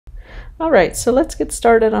All right, so let's get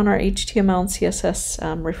started on our HTML and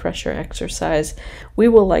CSS refresher exercise. We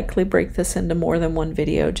will likely break this into more than one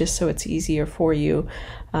video just so it's easier for you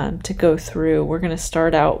to go through. We're going to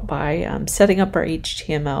start out by setting up our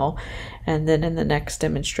HTML, and then in the next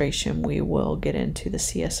demonstration we will get into the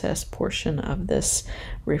CSS portion of this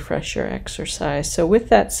refresher exercise. So with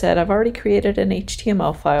that said, I've already created an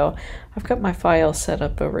HTML file. I've got my file set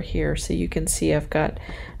up over here, so you can see I've got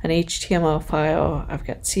an HTML file, I've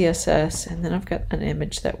got CSS, and then I've got an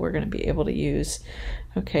image that we're going to be able to use.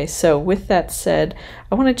 Okay, so with that said,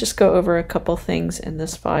 I want to just go over a couple things in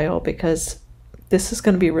this file because this is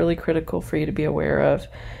going to be really critical for you to be aware of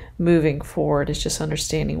moving forward, is just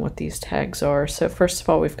understanding what these tags are. So first of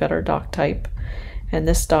all, we've got our doc type, and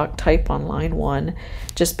this doc type on line 1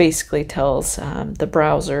 just basically tells the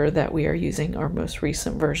browser that we are using our most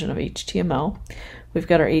recent version of HTML. We've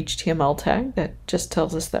got our HTML tag that just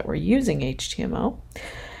tells us that we're using HTML.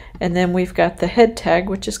 And then we've got the head tag,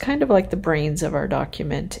 which is kind of like the brains of our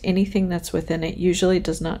document. Anything that's within it usually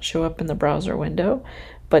does not show up in the browser window,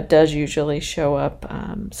 but does usually show up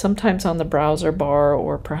sometimes on the browser bar,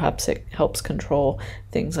 or perhaps it helps control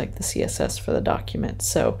things like the CSS for the document.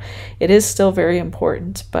 So it is still very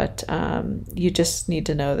important, but you just need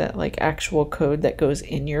to know that like actual code that goes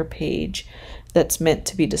in your page that's meant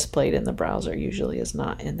to be displayed in the browser usually is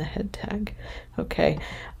not in the head tag. Okay,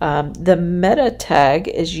 the meta tag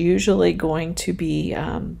is usually going to be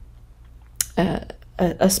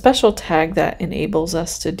a special tag that enables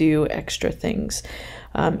us to do extra things.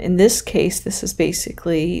 In this case, this is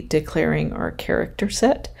basically declaring our character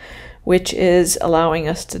set, which is allowing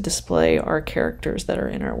us to display our characters that are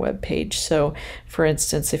in our web page. So for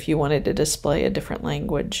instance, if you wanted to display a different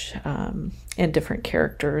language and different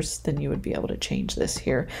characters, then you would be able to change this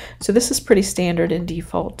here. So this is pretty standard and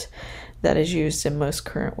default that is used in most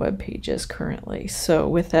current web pages currently. So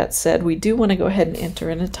with that said, we do want to go ahead and enter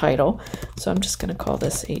in a title. So I'm just going to call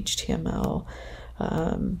this HTML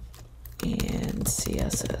and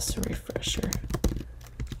CSS refresher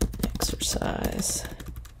exercise.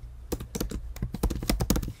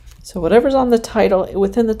 So whatever's on the title,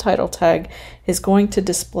 within the title tag, is going to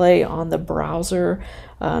display on the browser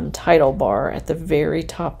title bar at the very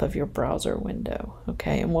top of your browser window.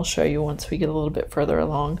 Okay, and we'll show you once we get a little bit further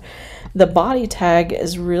along. The body tag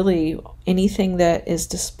is really anything that is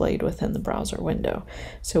displayed within the browser window.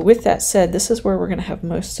 So with that said, this is where we're going to have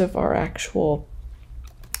most of our actual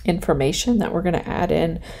information that we're going to add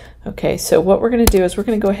in. Okay, so what we're going to do is we're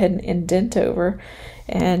going to go ahead and indent over,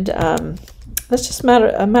 and that's just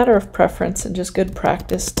a matter of preference and just good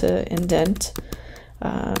practice to indent.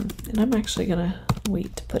 And I'm actually going to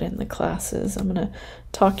wait to put in the classes. I'm going to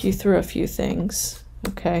talk you through a few things.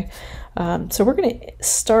 Okay, so we're going to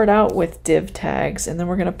start out with div tags, and then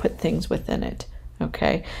we're going to put things within it.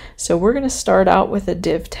 Okay, so we're going to start out with a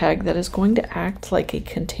div tag that is going to act like a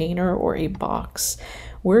container or a box.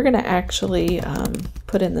 We're going to actually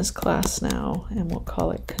put in this class now, and we'll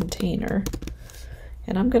call it container.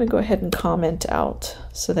 And I'm going to go ahead and comment out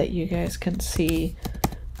so that you guys can see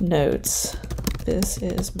notes. This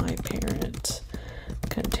is my parent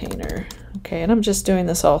container. Okay, and I'm just doing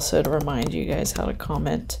this also to remind you guys how to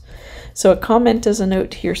comment. So a comment is a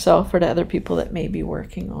note to yourself or to other people that may be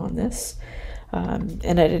working on this. And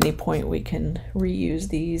at any point we can reuse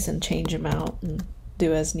these and change them out and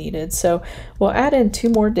do as needed. So we'll add in 2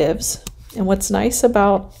 more divs. And what's nice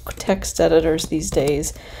about text editors these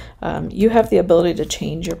days, you have the ability to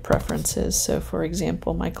change your preferences. So for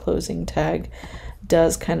example, my closing tag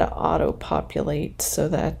does kind of auto-populate so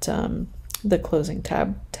that the closing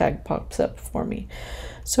tag pops up for me.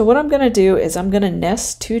 So what I'm going to do is I'm going to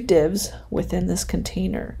nest 2 divs within this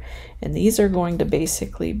container, and these are going to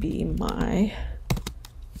basically be my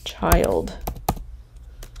child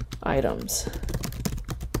items.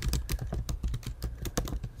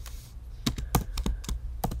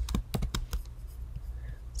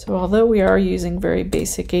 So although we are using very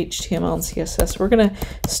basic HTML and CSS, we're going to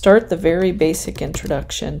start the very basic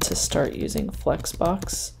introduction to start using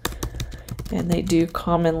Flexbox. And they do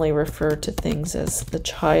commonly refer to things as the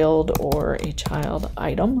child or a child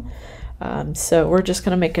item. So we're just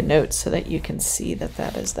going to make a note so that you can see that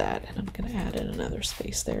that is that. And I'm going to add in another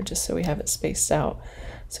space there just so we have it spaced out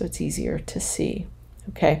so it's easier to see.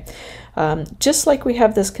 Okay, just like we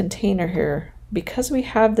have this container here, because we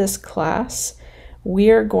have this class,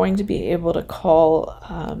 we are going to be able to call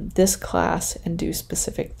this class and do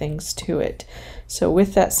specific things to it. So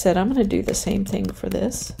with that said, I'm going to do the same thing for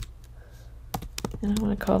this. And I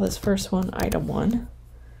want to call this first one item 1.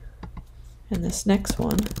 And this next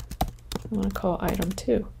one, I want to call item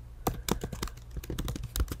 2.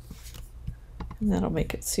 and that'll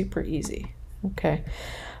make it super easy. Okay.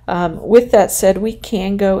 With that said, we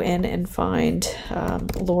can go in and find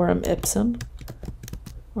lorem ipsum,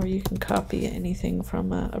 or you can copy anything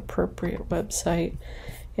from an appropriate website,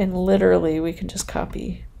 and literally we can just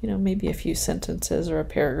copy, you know, maybe a few sentences or a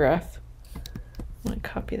paragraph. I'm going to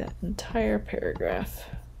copy that entire paragraph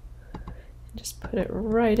and just put it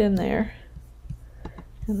right in there,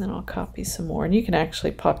 and then I'll copy some more. And you can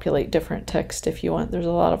actually populate different text if you want. There's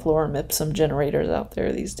a lot of lorem ipsum generators out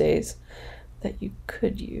there these days that you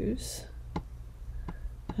could use.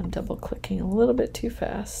 I'm double clicking a little bit too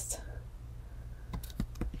fast.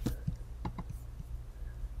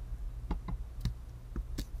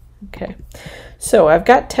 Okay, so I've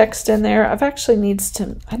got text in there. I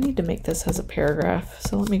need to make this as a paragraph.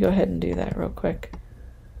 So let me go ahead and do that real quick.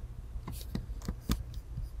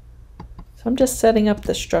 So I'm just setting up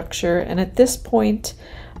the structure, and at this point,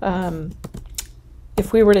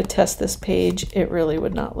 if we were to test this page, it really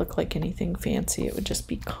would not look like anything fancy. It would just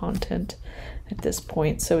be content at this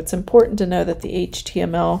point. So it's important to know that the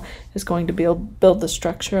HTML is going to build the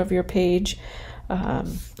structure of your page.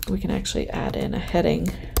 We can actually add in a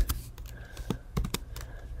heading.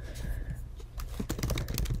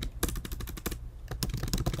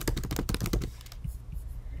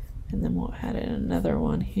 And then we'll add in another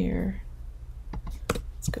one here.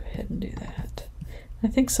 Let's go ahead and do that. I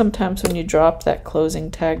think sometimes when you drop that closing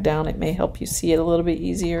tag down, it may help you see it a little bit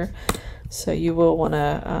easier. So you will want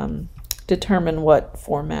to determine what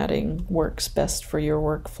formatting works best for your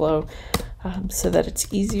workflow, so that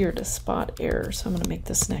it's easier to spot errors. So I'm going to make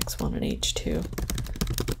this next one an H2.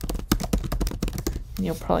 And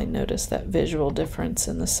you'll probably notice that visual difference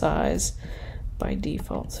in the size by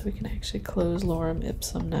default. So we can actually close lorem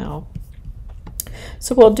ipsum now.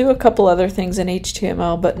 So we'll do a couple other things in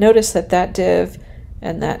HTML, but notice that that div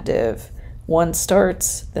and that div, one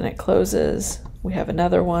starts, then it closes, we have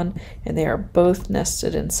another one, and they are both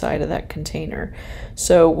nested inside of that container.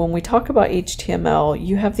 So when we talk about HTML,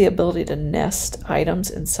 you have the ability to nest items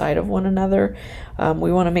inside of one another.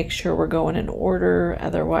 We want to make sure we're going in order,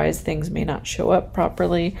 otherwise things may not show up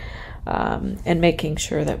properly, and making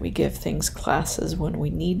sure that we give things classes when we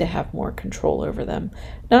need to have more control over them.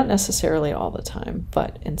 Not necessarily all the time,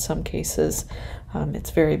 but in some cases it's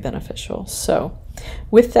very beneficial. So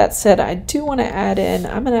with that said, I do want to add in,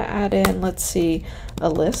 I'm going to add in, let's see, a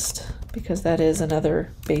list, because that is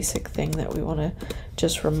another basic thing that we want to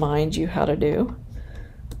just remind you how to do.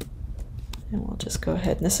 And we'll just go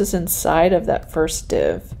ahead, and this is inside of that first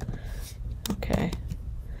div. Okay.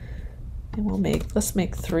 And let's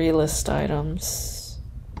make 3 list items.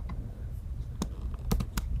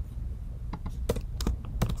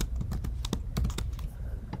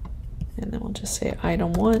 And then we'll just say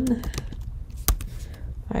item 1,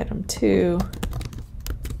 item 2,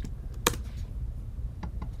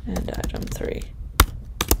 and item 3.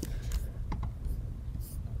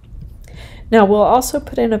 Now we'll also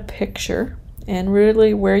put in a picture, and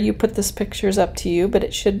really where you put this picture is up to you, but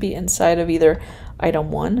it should be inside of either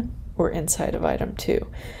item 1 or inside of item 2.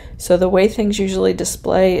 So the way things usually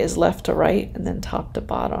display is left to right and then top to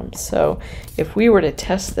bottom. So if we were to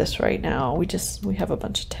test this right now, we have a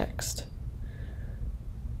bunch of text,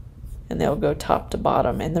 and they'll go top to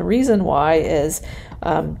bottom. And the reason why is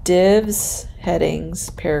divs, headings,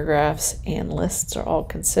 paragraphs, and lists are all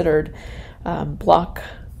considered block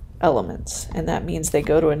elements, and that means they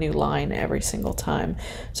go to a new line every single time.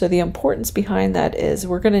 So the importance behind that is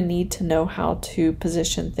we're going to need to know how to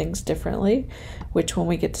position things differently, which when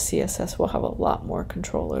we get to CSS we'll have a lot more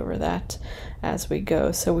control over that as we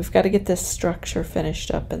go. So we've got to get this structure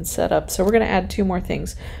finished up and set up. So we're going to add 2 more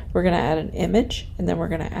things. We're going to add an image, and then we're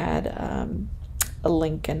going to add a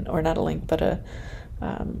link, or not a link, but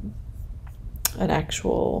an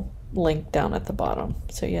actual link down at the bottom.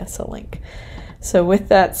 So yes, a link. So with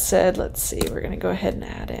that said, let's see, we're going to go ahead and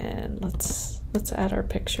add in, let's add our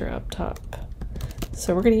picture up top.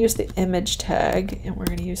 So we're going to use the image tag, and we're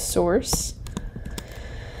going to use source.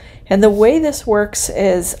 And the way this works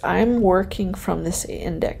is I'm working from this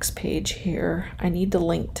index page here. I need to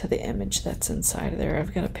link to the image that's inside of there.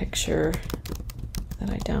 I've got a picture that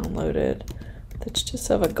I downloaded that's just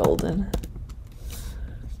of a golden.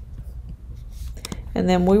 And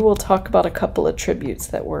then we will talk about a couple attributes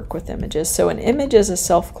that work with images. So an image is a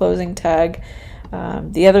self-closing tag.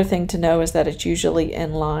 The other thing to know is that it's usually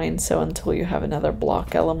inline, so until you have another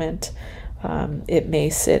block element, it may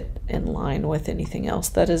sit in line with anything else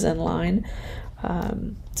that is in line.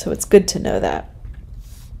 So it's good to know that.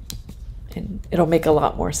 And it'll make a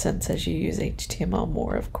lot more sense as you use HTML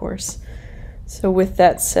more, of course. So with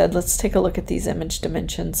that said, let's take a look at these image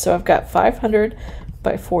dimensions. So I've got 500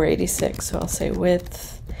 by 486, so I'll say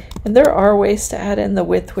width. And there are ways to add in the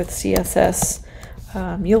width with CSS.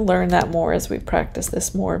 You'll learn that more as we practice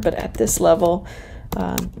this more, but at this level,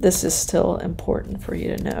 this is still important for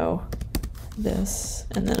you to know this.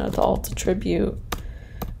 And then the alt attribute.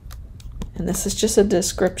 And this is just a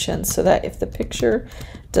description so that if the picture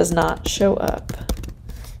does not show up,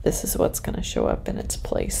 this is what's going to show up in its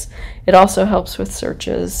place. It also helps with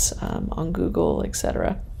searches on Google,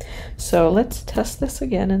 etc. So let's test this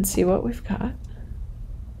again and see what we've got.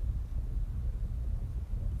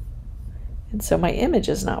 And so my image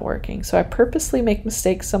is not working. So I purposely make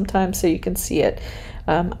mistakes sometimes so you can see it.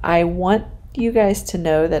 I want you guys to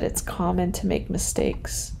know that it's common to make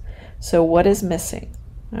mistakes. So what is missing?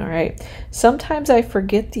 All right. Sometimes I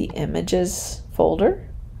forget the images folder,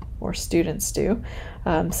 or students do.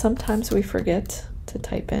 Sometimes we forget to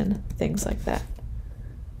type in things like that.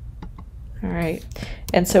 All right.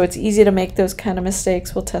 And so it's easy to make those kind of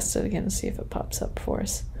mistakes. We'll test it again and see if it pops up for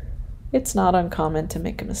us. It's not uncommon to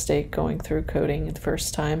make a mistake going through coding the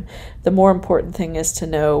first time. The more important thing is to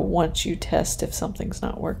know once you test if something's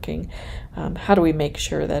not working, how do we make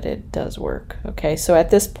sure that it does work? Okay, so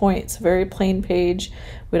at this point, it's a very plain page.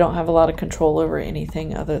 We don't have a lot of control over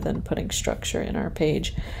anything other than putting structure in our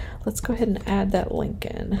page. Let's go ahead and add that link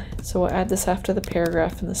in. So we'll add this after the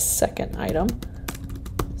paragraph in the second item.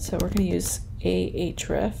 So we're going to use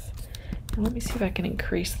ahref. And let me see if I can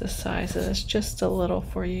increase the size of this just a little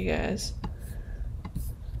for you guys.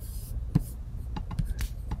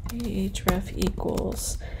 ahref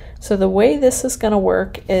equals. So the way this is going to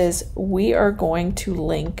work is we are going to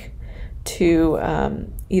link to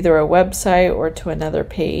either a website or to another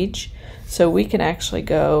page. So we can actually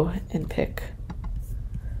go and pick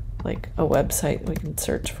like a website. We can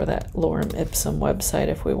search for that Lorem Ipsum website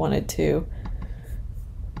if we wanted to.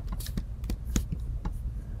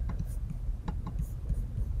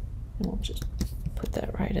 And we'll just put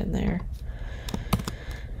that right in there.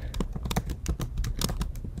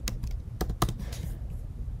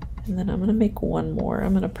 And then I'm going to make one more.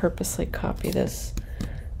 I'm going to purposely copy this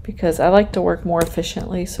because I like to work more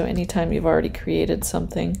efficiently. So anytime you've already created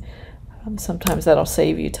something, sometimes that'll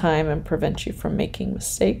save you time and prevent you from making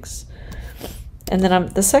mistakes. And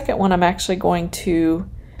then the second one, I'm actually going to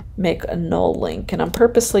make a null link. And I'm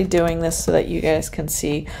purposely doing this so that you guys can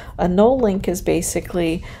see. A null link is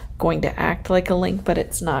basically going to act like a link, but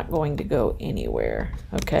it's not going to go anywhere.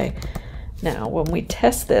 Okay. Now, when we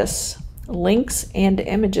test this, links and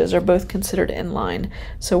images are both considered inline.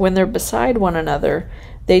 So when they're beside one another,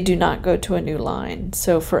 they do not go to a new line.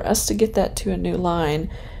 So for us to get that to a new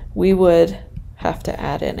line, we would have to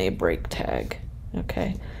add in a break tag.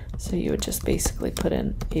 Okay. So you would just basically put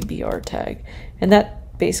in a BR tag, and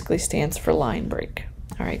that basically stands for line break.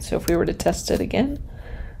 All right. So if we were to test it again,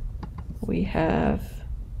 we have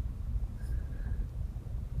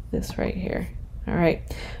this right here. All right,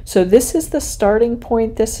 so this is the starting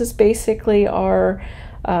point. This is basically our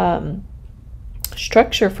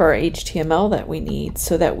structure for our HTML that we need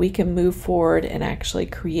so that we can move forward and actually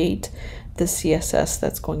create the CSS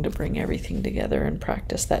that's going to bring everything together and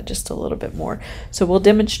practice that just a little bit more. So we'll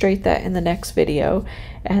demonstrate that in the next video,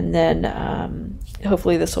 and then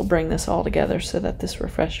hopefully this will bring this all together so that this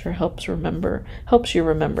refresher helps you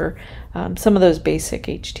remember some of those basic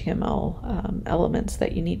HTML elements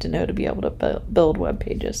that you need to know to be able to build web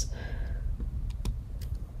pages.